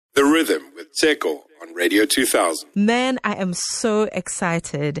The Rhythm with Tseko on Radio 2000. Man, I am so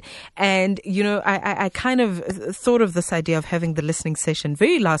excited. And, I kind of thought of this idea of having the listening session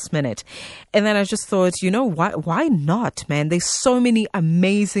very last minute. And then I just thought, why not, man? There's so many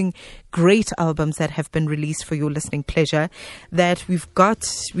amazing, great albums that have been released for your listening pleasure that we've got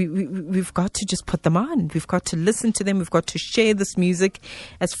to just put them on. We've got to listen to them. We've got to share this music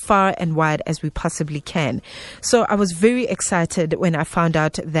as far and wide as we possibly can. So I was very excited when I found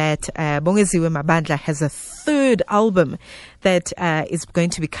out that Bongenziwe Mabandla has a third album that is going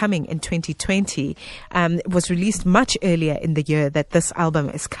to be coming in 2020. It was released much earlier in the year that this album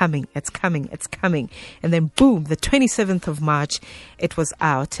is coming. It's coming. And then boom, the 27th of March, it was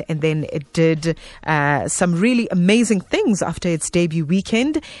out. And then it did some really amazing things after its debut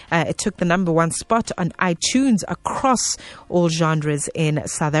weekend. It took the #1 spot on iTunes across all genres in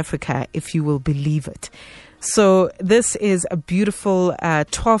South Africa, if you will believe it. So this is a beautiful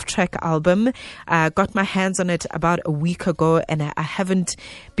 12-track album. Got my hands on it about a week ago, and I haven't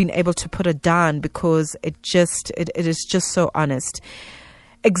been able to put it down because it is just so honest.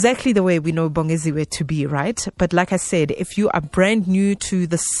 Exactly the way we know Bongeziwe to be, right? But like I said, if you are brand new to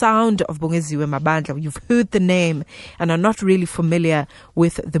the sound of Bongeziwe Mabandla, you've heard the name and are not really familiar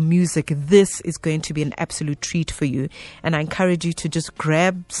with the music, this is going to be an absolute treat for you. And I encourage you to just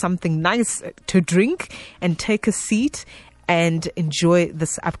grab something nice to drink and take a seat and enjoy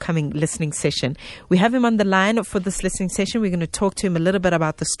this upcoming listening session. We have him on the line for this listening session. We're going to talk to him a little bit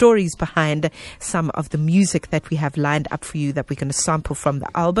about the stories behind some of the music that we have lined up for you that we're going to sample from the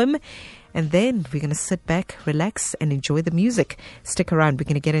album. And then we're going to sit back, relax, and enjoy the music. Stick around. We're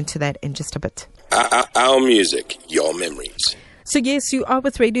going to get into that in just a bit. Our music, your memories. So yes, you are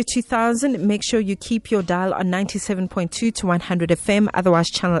with Radio 2000. Make sure you keep your dial on 97.2 to 100 FM, otherwise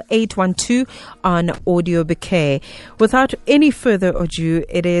channel 812 on Audio Bouquet. Without any further ado,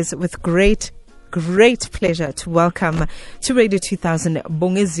 it is with great pleasure to welcome to Radio 2000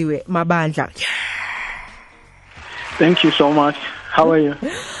 Bongeziwe Mabandla. Thank you so much. How are you?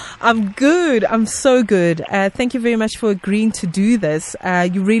 I'm good. I'm so good. Thank you very much for agreeing to do this.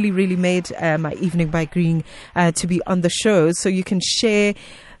 You really made my evening by agreeing to be on the show, so you can share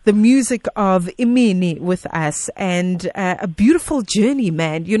the music of Iimini with us and a beautiful journey,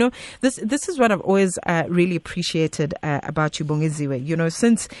 man. This is what I've always really appreciated about you, Bongeziwe.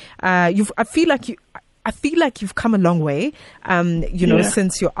 Since I feel like you've come a long way,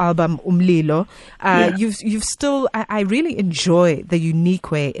 since your album Umlilo. You've still, I really enjoy the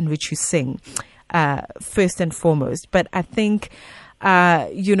unique way in which you sing, first and foremost. But I think,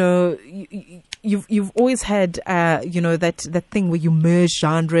 you've always had, that thing where you merge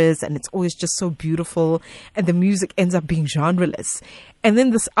genres and it's always just so beautiful and the music ends up being genreless. And then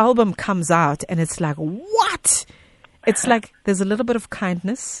this album comes out and it's like, what? It's like there's a little bit of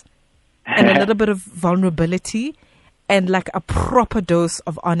kindness and a little bit of vulnerability and like a proper dose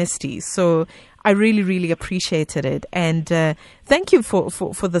of honesty. So I really appreciated it. And thank you for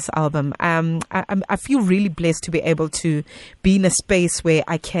this album. I feel really blessed to be able to be in a space where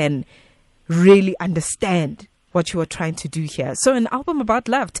I can really understand what you are trying to do here. So an album about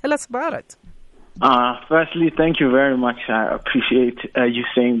love. Tell us about it. Firstly, thank you very much. I appreciate you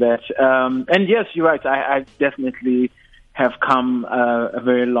saying that. And yes, you're right. I definitely have come a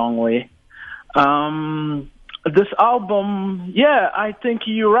very long way. This album, I think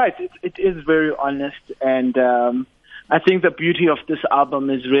you're right. It is very honest, and I think the beauty of this album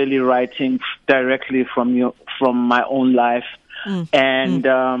is really writing directly from my own life.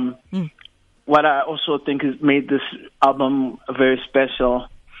 What I also think has made this album very special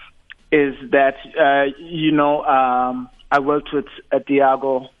is that I worked with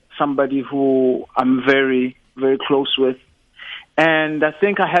Tiago, somebody who I'm very close with. And I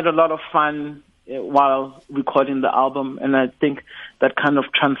think I had a lot of fun while recording the album, and I think that kind of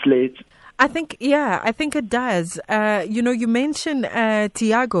translates. I think it does. You mentioned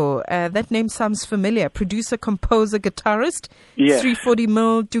Tiago. That name sounds familiar. Producer, composer, guitarist. Yeah. 340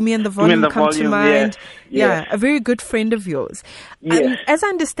 mil, Do Me and the Volume come to mind. Yeah, a very good friend of yours. Yeah. As I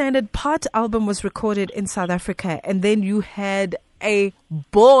understand it, part album was recorded in South Africa, and then you had a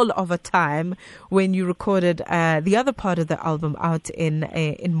ball of a time when you recorded the other part of the album out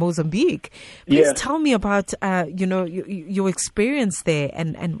in Mozambique. Please tell me about your experience there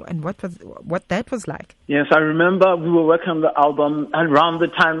and what that was like. Yes, I remember we were working on the album around the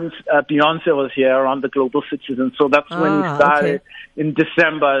times Beyonce was here, around the Global Citizen. So that's when we started. In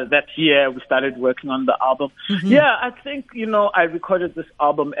December that year, we started working on the album. Mm-hmm. Yeah, I think, I recorded this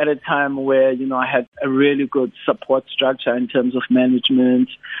album at a time where, I had a really good support structure in terms of management.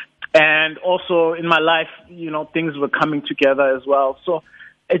 And also in my life, things were coming together as well. So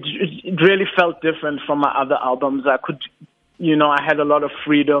it really felt different from my other albums. I could, I had a lot of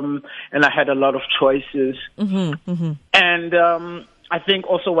freedom and I had a lot of choices. And I think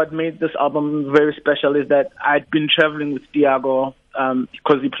also what made this album very special is that I'd been traveling with Diago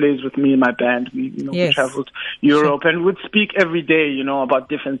because he plays with me in my band. We traveled Europe and would speak every day, about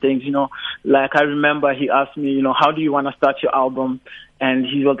different things. Like I remember he asked me, how do you want to start your album? And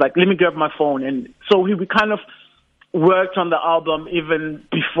he was like, let me grab my phone. And so we kind of worked on the album even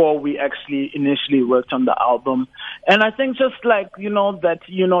before we actually initially worked on the album. And I think just like, that,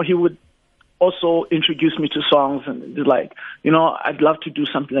 he would also introduce me to songs and be like, I'd love to do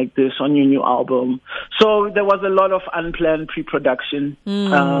something like this on your new album. So there was a lot of unplanned pre-production.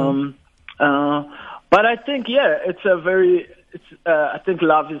 But I think, I think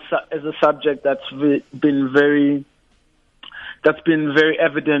love is a subject that's been very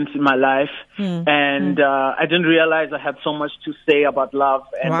evident in my life. And I didn't realize I had so much to say about love.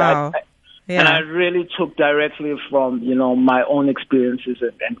 And wow. And I really took directly from, my own experiences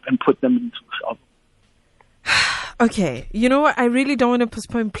and put them into the album. Okay. You know what? I really don't want to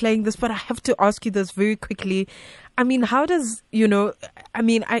postpone playing this, but I have to ask you this very quickly. I mean, how does,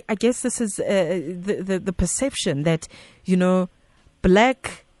 I guess this is the perception that,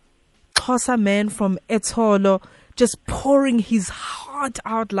 black Xhosa man from Etsholo just pouring his heart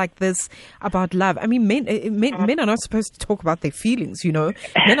out like this about love. I mean, men are not supposed to talk about their feelings,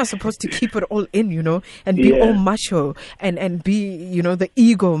 Men are supposed to keep it all in, and be all macho and be, the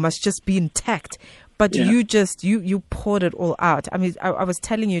ego must just be intact. But you poured it all out. I mean, I was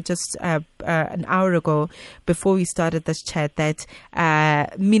telling you just an hour ago before we started this chat that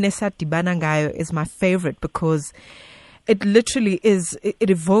Minnesota Dibanangayo is my favorite because it literally is,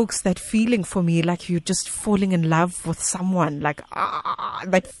 it evokes that feeling for me, like you're just falling in love with someone, like,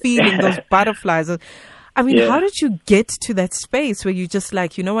 that feeling, those butterflies. I mean, how did you get to that space where you just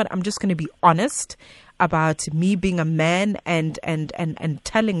like, you know what, I'm just going to be honest about me being a man and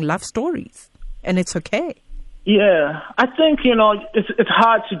telling love stories, and it's okay? Yeah, I think, it's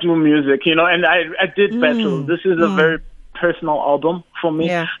hard to do music, and I did battle. This is a very personal album for me.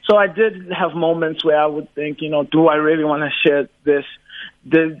 Yeah. So I did have moments where I would think, do I really want to share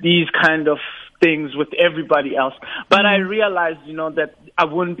these kind of things with everybody else? But I realized, that I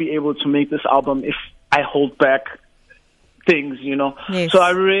wouldn't be able to make this album if I hold back things, Yes. So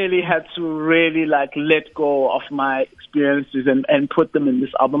I really had to really let go of my experiences and put them in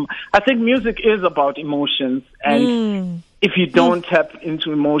this album. I think music is about emotions, and if you don't tap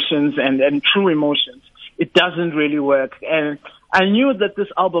into emotions and true emotions, it doesn't really work. And I knew that this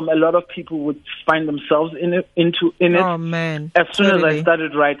album, a lot of people would find themselves in it. Oh man! As soon as I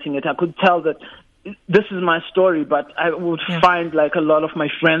started writing it, I could tell that this is my story, but I would find a lot of my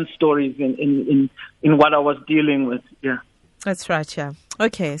friends' stories in what I was dealing with. Yeah. That's right, yeah.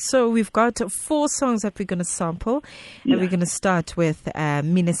 Okay, so we've got 4 songs that we're going to sample, and we're going to start with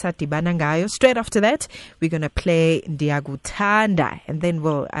Minnesota Dibanangayo. Straight after that, we're going to play Ndiyakuthanda, and then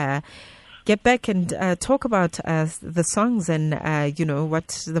we'll get back and talk about the songs and,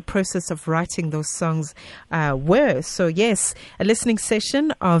 what the process of writing those songs were. So, yes, a listening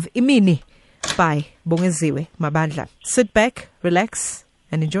session of Iimini by Bongenziwe Mabandla. Sit back, relax,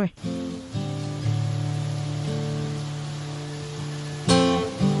 and enjoy.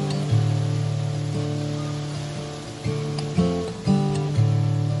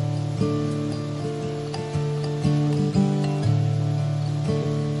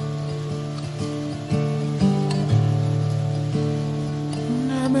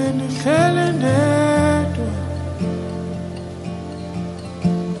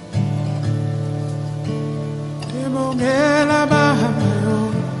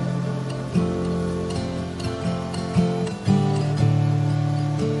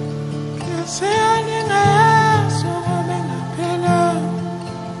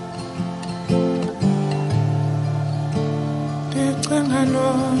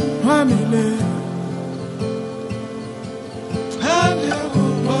 Oh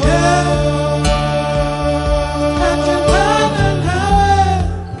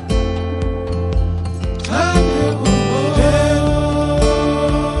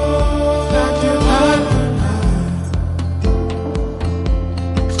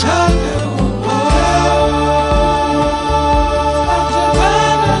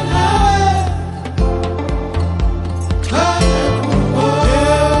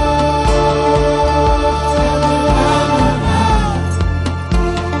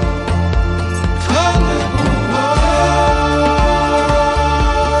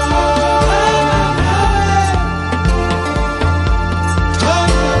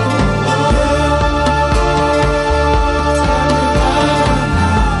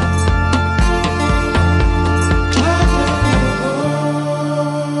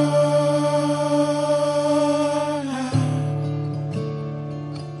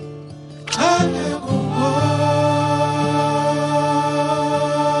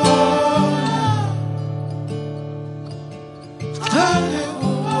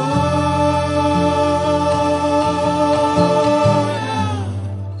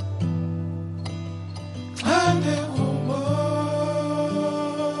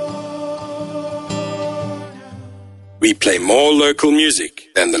We play more local music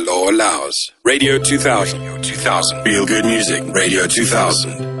than the law allows. Radio 2000. Radio 2000. Feel good music. Radio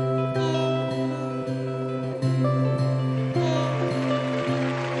 2000.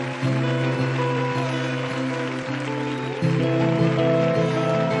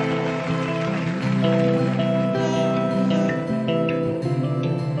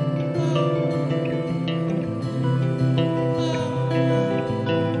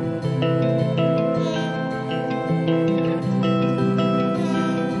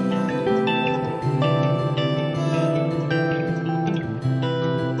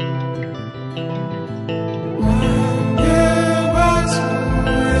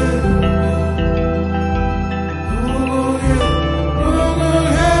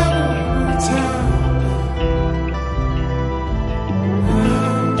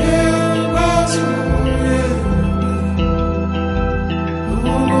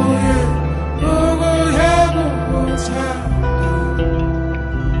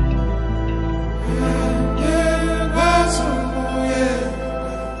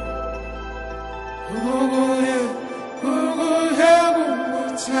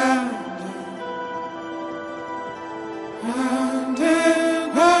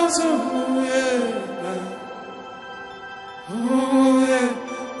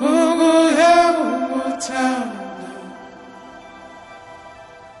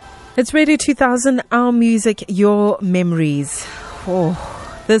 It's Radio 2000, our music, your memories. Oh,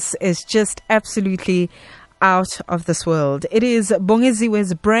 this is just absolutely out of this world. It is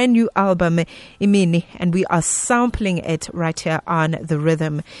Bongeziwe's brand new album, Iimini, and we are sampling it right here on The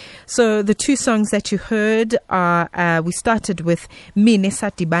Rhythm. So the two songs that you heard are, we started with Iimini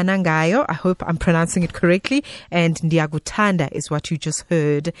Sadibana Ngayo. I hope I'm pronouncing it correctly. And Ndiyakuthanda is what you just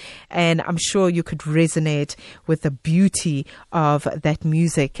heard. And I'm sure you could resonate with the beauty of that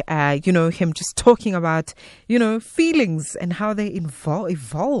music. Him just talking about, feelings and how they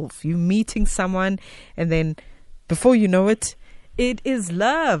evolve. You meeting someone and then before you know it, it is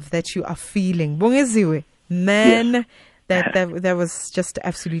love that you are feeling. Bongeziwe, man, yes. that was just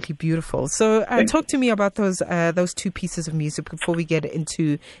absolutely beautiful. So talk to me about those two pieces of music before we get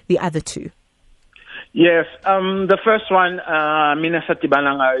into the other two. Yes, the first one, Mina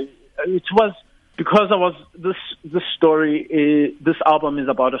Satibananga, it was because this story. This album is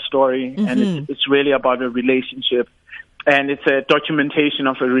about a story, and it's really about a relationship. And it's a documentation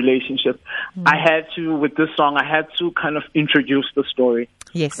of a relationship. With this song, I had to kind of introduce the story.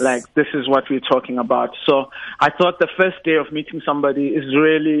 Yes. Like, this is what we're talking about. So I thought the first day of meeting somebody is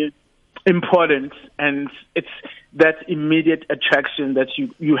really important. And it's that immediate attraction that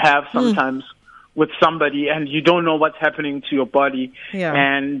you have sometimes with somebody, and you don't know what's happening to your body. Yeah.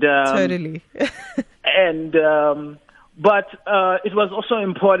 And, totally. But it was also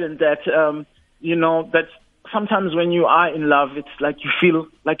important that, that sometimes when you are in love, it's like you feel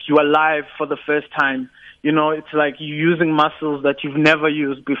like you're alive for the first time. It's like you're using muscles that you've never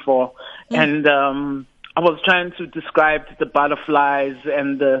used before. And I was trying to describe the butterflies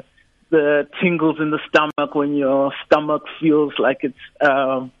and the tingles in the stomach when your stomach feels like it's,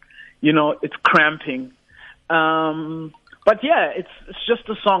 it's cramping. But yeah, it's just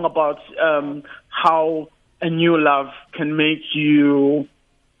a song about how a new love can make you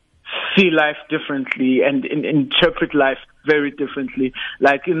see life differently and interpret life very differently.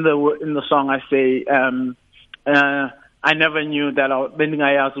 Like in the song, I say, I never knew that I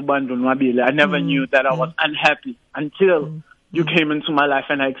never knew that I was unhappy until you came into my life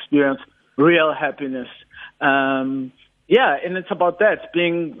and I experienced real happiness. And it's about that,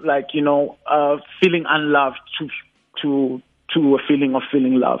 being like, feeling unloved to a feeling of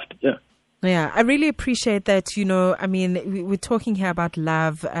feeling loved. Yeah. Yeah, I really appreciate that, we're talking here about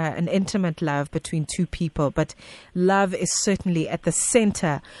love, an intimate love between two people, but love is certainly at the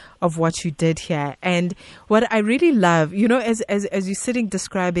center of what you did here. And what I really love, as you're sitting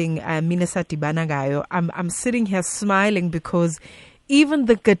describing Mina Sadibana Ngayo, I'm sitting here smiling because even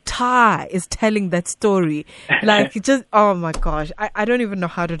the guitar is telling that story. Like, just, oh my gosh, I don't even know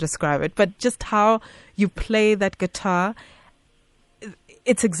how to describe it, but just how you play that guitar.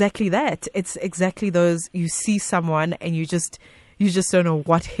 It's exactly that. It's exactly those, you see someone and you just don't know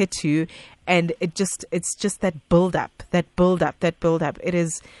what hit you. And it's just that build up. It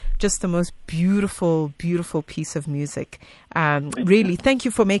is just the most beautiful, beautiful piece of music. Really, thank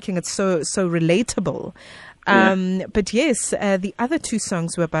you for making it so relatable. But yes, the other two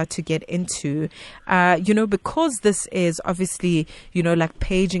songs we're about to get into, because this is obviously, like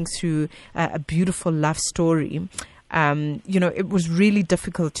paging through a beautiful love story. It was really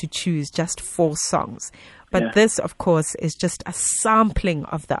difficult to choose just 4 songs. But this, of course, is just a sampling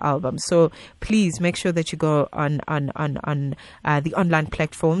of the album. So please make sure that you go on the online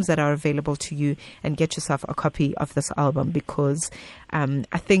platforms that are available to you and get yourself a copy of this album, because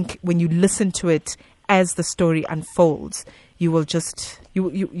I think when you listen to it as the story unfolds, you will just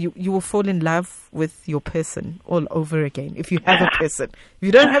you will fall in love with your person all over again. If you have a person, if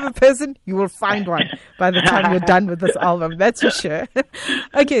you don't have a person, you will find one by the time you're done with this album. That's for sure.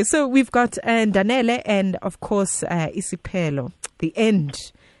 Okay, so we've got Ndanele and of course Isipelo, The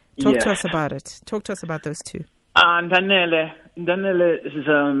End. Talk to us about it. Talk to us about those two. Ndanele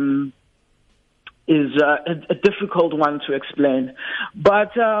is a difficult one to explain,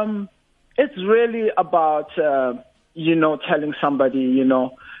 but it's really about telling somebody,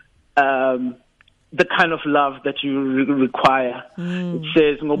 the kind of love that you require. It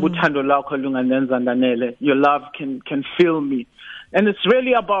says, "Ngobuthando lakho lungandenza ndanele." Your love can fill me, and it's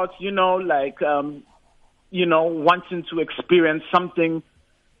really about wanting to experience something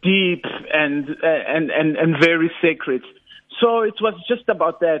deep and very sacred. So it was just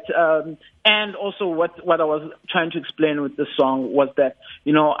about that, and also what I was trying to explain with the song was that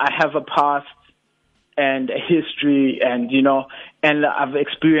I have a past and a history, and I've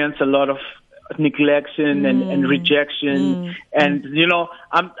experienced a lot of neglection and rejection, and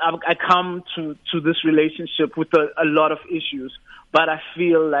I come to this relationship with a lot of issues, but I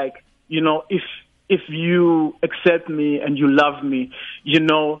feel like if you accept me and you love me,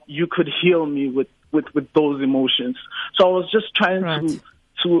 you could heal me with those emotions. So I was just trying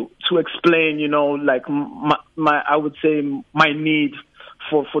to explain, my I would say my need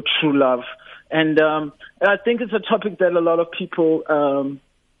for true love. And I think it's a topic that a lot of people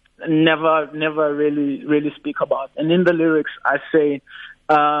never really speak about. And in the lyrics, I say,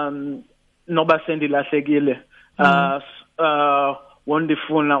 "Noba sendilahlekile,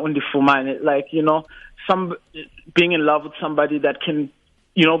 wondifuna undifumane." Like some being in love with somebody that can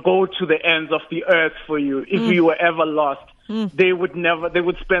go to the ends of the earth for you. If you were ever lost, they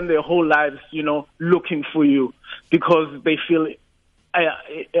would spend their whole lives looking for you, because they feel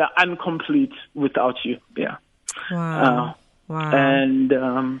incomplete without you. Yeah. Wow. And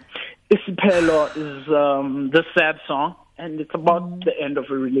Isipelo is the sad song, and it's about the end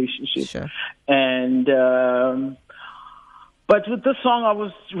of a relationship. Sure. And but with this song, I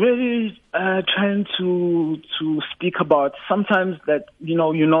was really trying to speak about sometimes that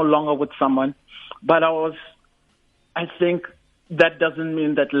you're no longer with someone, but I think that doesn't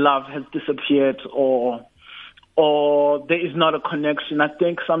mean that love has disappeared or there is not a connection. I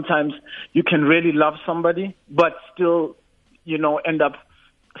think sometimes you can really love somebody, but still, end up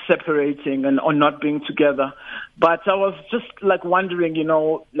separating or not being together. But I was just wondering,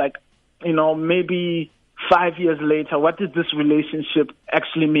 maybe 5 years later, what did this relationship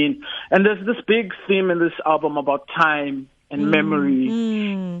actually mean? And there's this big theme in this album about time and memory,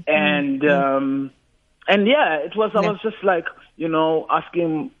 and it was. I was just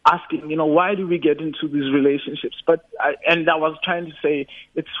asking, why do we get into these relationships? But I was trying to say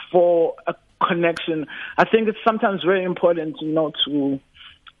it's for a connection. I think it's sometimes very important, to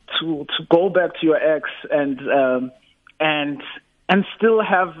go back to your ex and still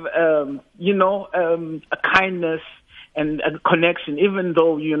have a kindness and a connection, even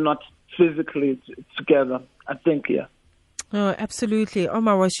though you're not physically together. I think, yeah. Oh, absolutely. Oh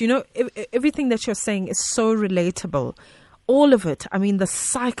my gosh. Everything that you're saying is so relatable. All of it. I mean, the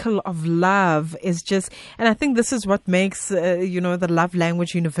cycle of love is just, and I think this is what makes, the love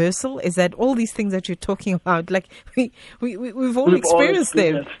language universal, is that all these things that you're talking about, we've all experienced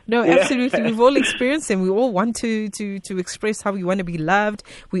them. No, yeah. Absolutely. We've all experienced them. We all want to express how we want to be loved.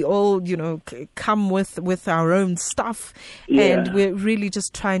 We all, come with our own stuff. Yeah. And we're really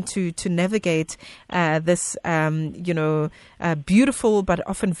just trying to navigate this, beautiful but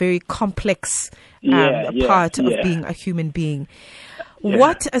often very complex part of being a human being. Yeah.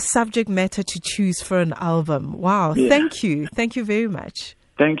 What a subject matter to choose for an album. Wow. Yeah. Thank you very much.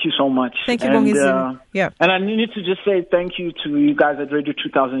 Thank you so much. Thank you, Bongeziwe. And I need to just say thank you to you guys at Radio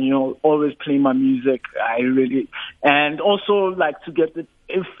 2000. Always play my music. And also to get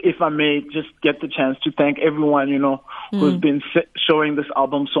if I may just get the chance to thank everyone, who's been showing this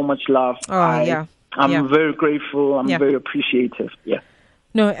album so much love. I'm very grateful. I'm very appreciative. Yeah.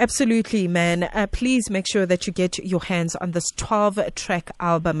 No, absolutely, man. Please make sure that you get your hands on this 12-track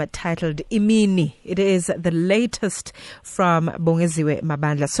album titled Iimini. It is the latest from Bongeziwe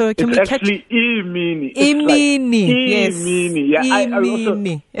Mabandla. So can we catch Iimini? Iimini, yes. Iimini, yeah.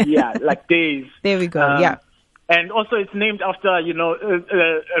 Iimini. Like days. There we go. Yeah. And also, it's named after,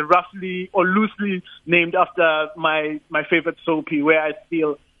 roughly or loosely named after my favorite soapy, where I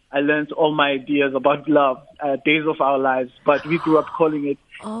feel I learned all my ideas about love, Days of Our Lives, but we grew up calling it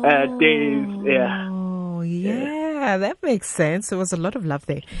Days. Yeah. Oh, yeah, that makes sense. There was a lot of love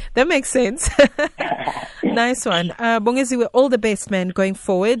there. That makes sense. Nice one. Bongeziwe, all the best, man, going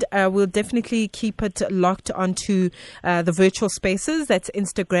forward. We'll definitely keep it locked onto the virtual spaces. That's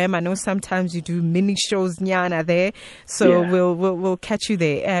Instagram. I know sometimes you do mini shows, nyana, there. So we'll catch you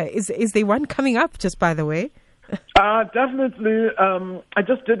there. Is there one coming up, just by the way? Definitely. I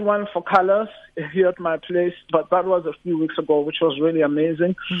just did one for Colors here at my place, but that was a few weeks ago, which was really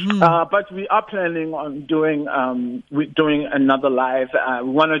amazing. But we are planning on doing another live. We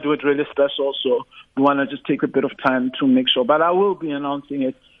want to do it really special, so we want to just take a bit of time to make sure. But I will be announcing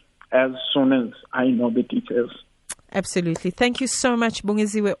it as soon as I know the details. Absolutely. Thank you so much,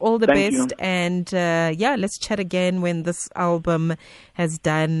 Bongeziwe. All the Thank best. you. And let's chat again when this album has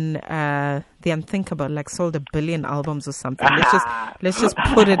done the unthinkable, like sold 1 billion albums or something. Let's just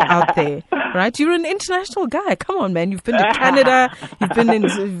put it out there, right? You're an international guy. Come on, man. You've been to Canada. You've been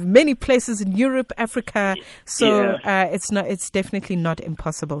in many places in Europe, Africa. So it's definitely not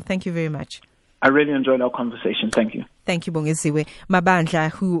impossible. Thank you very much. I really enjoyed our conversation. Thank you. Thank you, Bongeziwe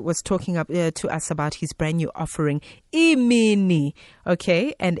Mabandla, who was talking to us about his brand new offering, Iimini.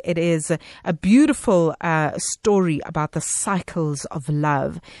 Okay, and it is a beautiful story about the cycles of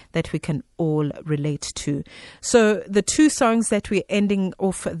love that we can all relate to. So the two songs that we're ending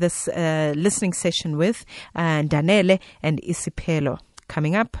off this listening session with, Danele and Isipelo.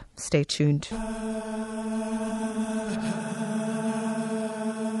 Coming up, stay tuned.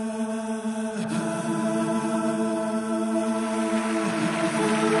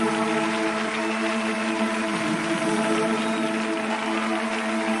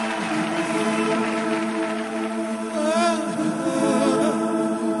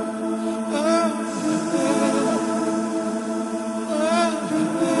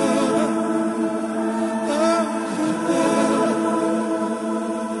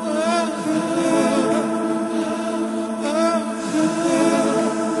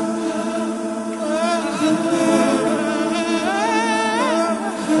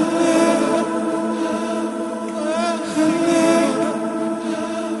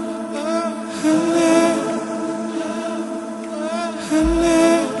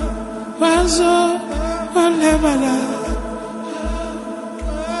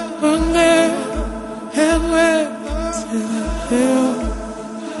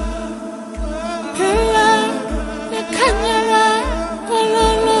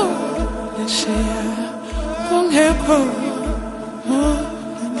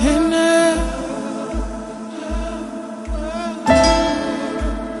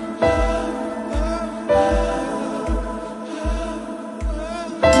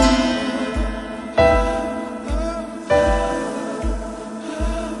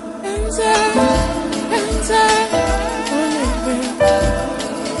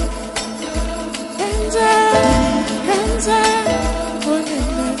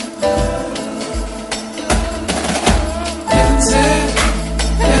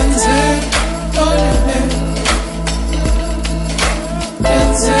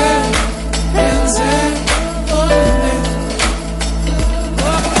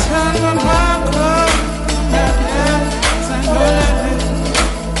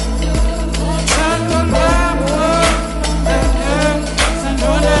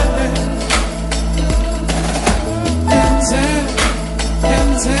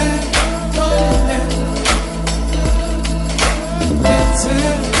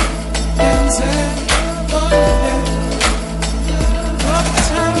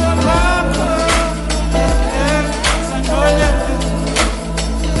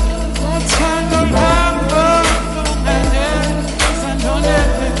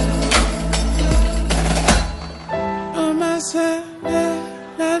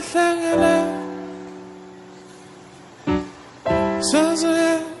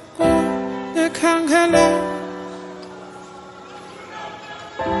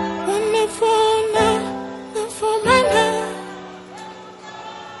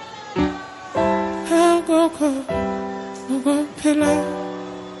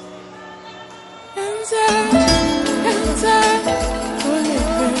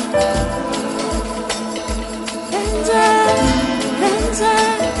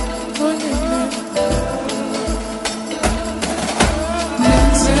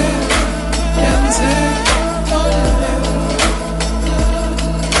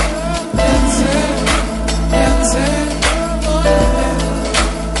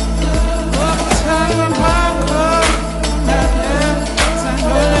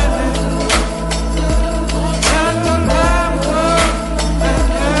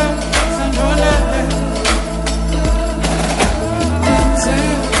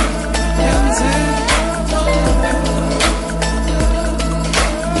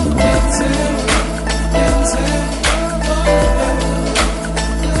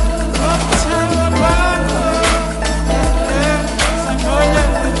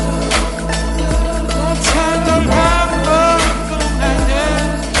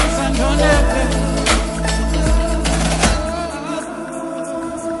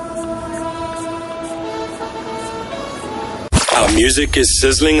 music is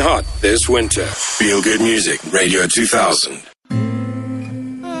sizzling hot this winter. Feel Good Music, Radio 2000.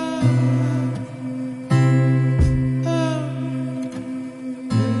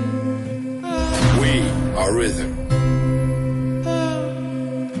 We are rhythm.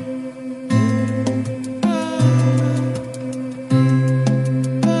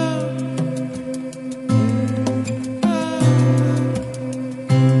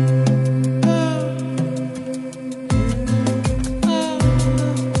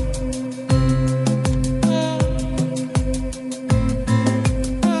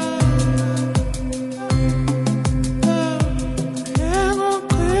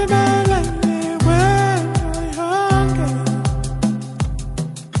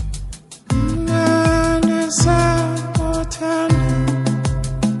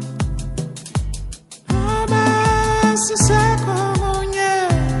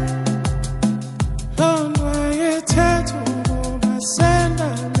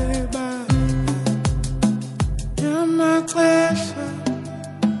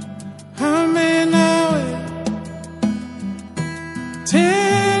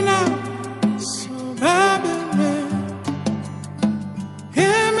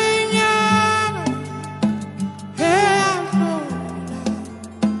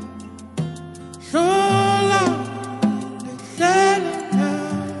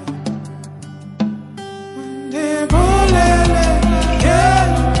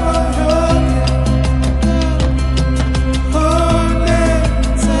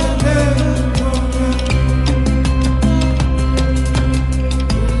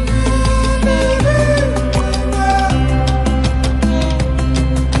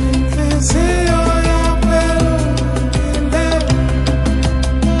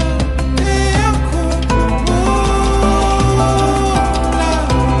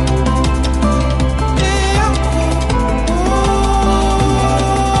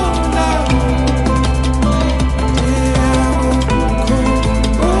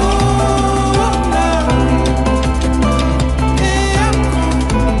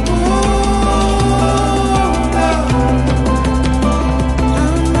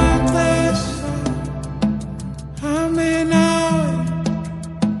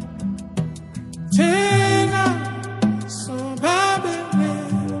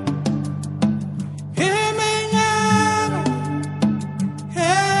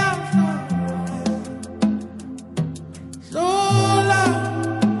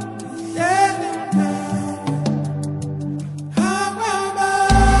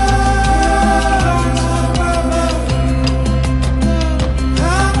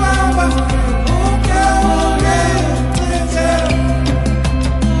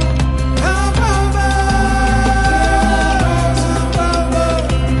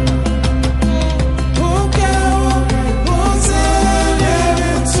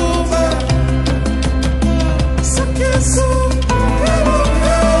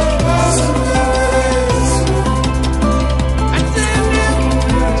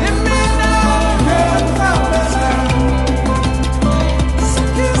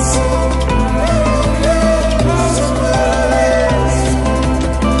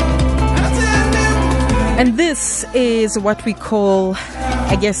 And this is what we call,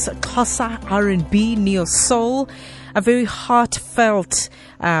 I guess, Xhosa R&B, neo soul, a very heartfelt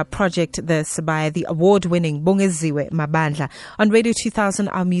project this by the award-winning Bongeziwe Mabandla on Radio 2000,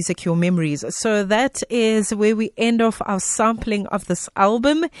 Our Music, Your Memories. So that is where we end off our sampling of this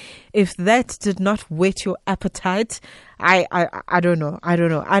album. If that did not whet your appetite, I don't know. I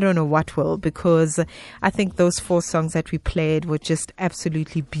don't know what will, because I think those 4 songs that we played were just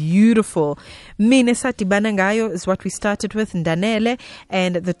absolutely beautiful. Mina Satibana Ngayo is what we started with, Ndanele,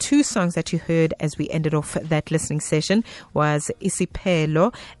 and the 2 songs that you heard as we ended off that listening session was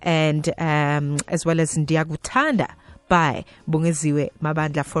Isipelo and as well as Ndiyakuthanda by Bongeziwe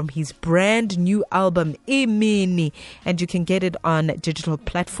Mabandla from his brand new album Iimini, and you can get it on digital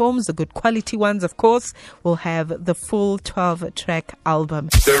platforms, the good quality ones, of course. We'll have the full 12-track album.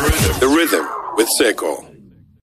 The Rhythm with Seko.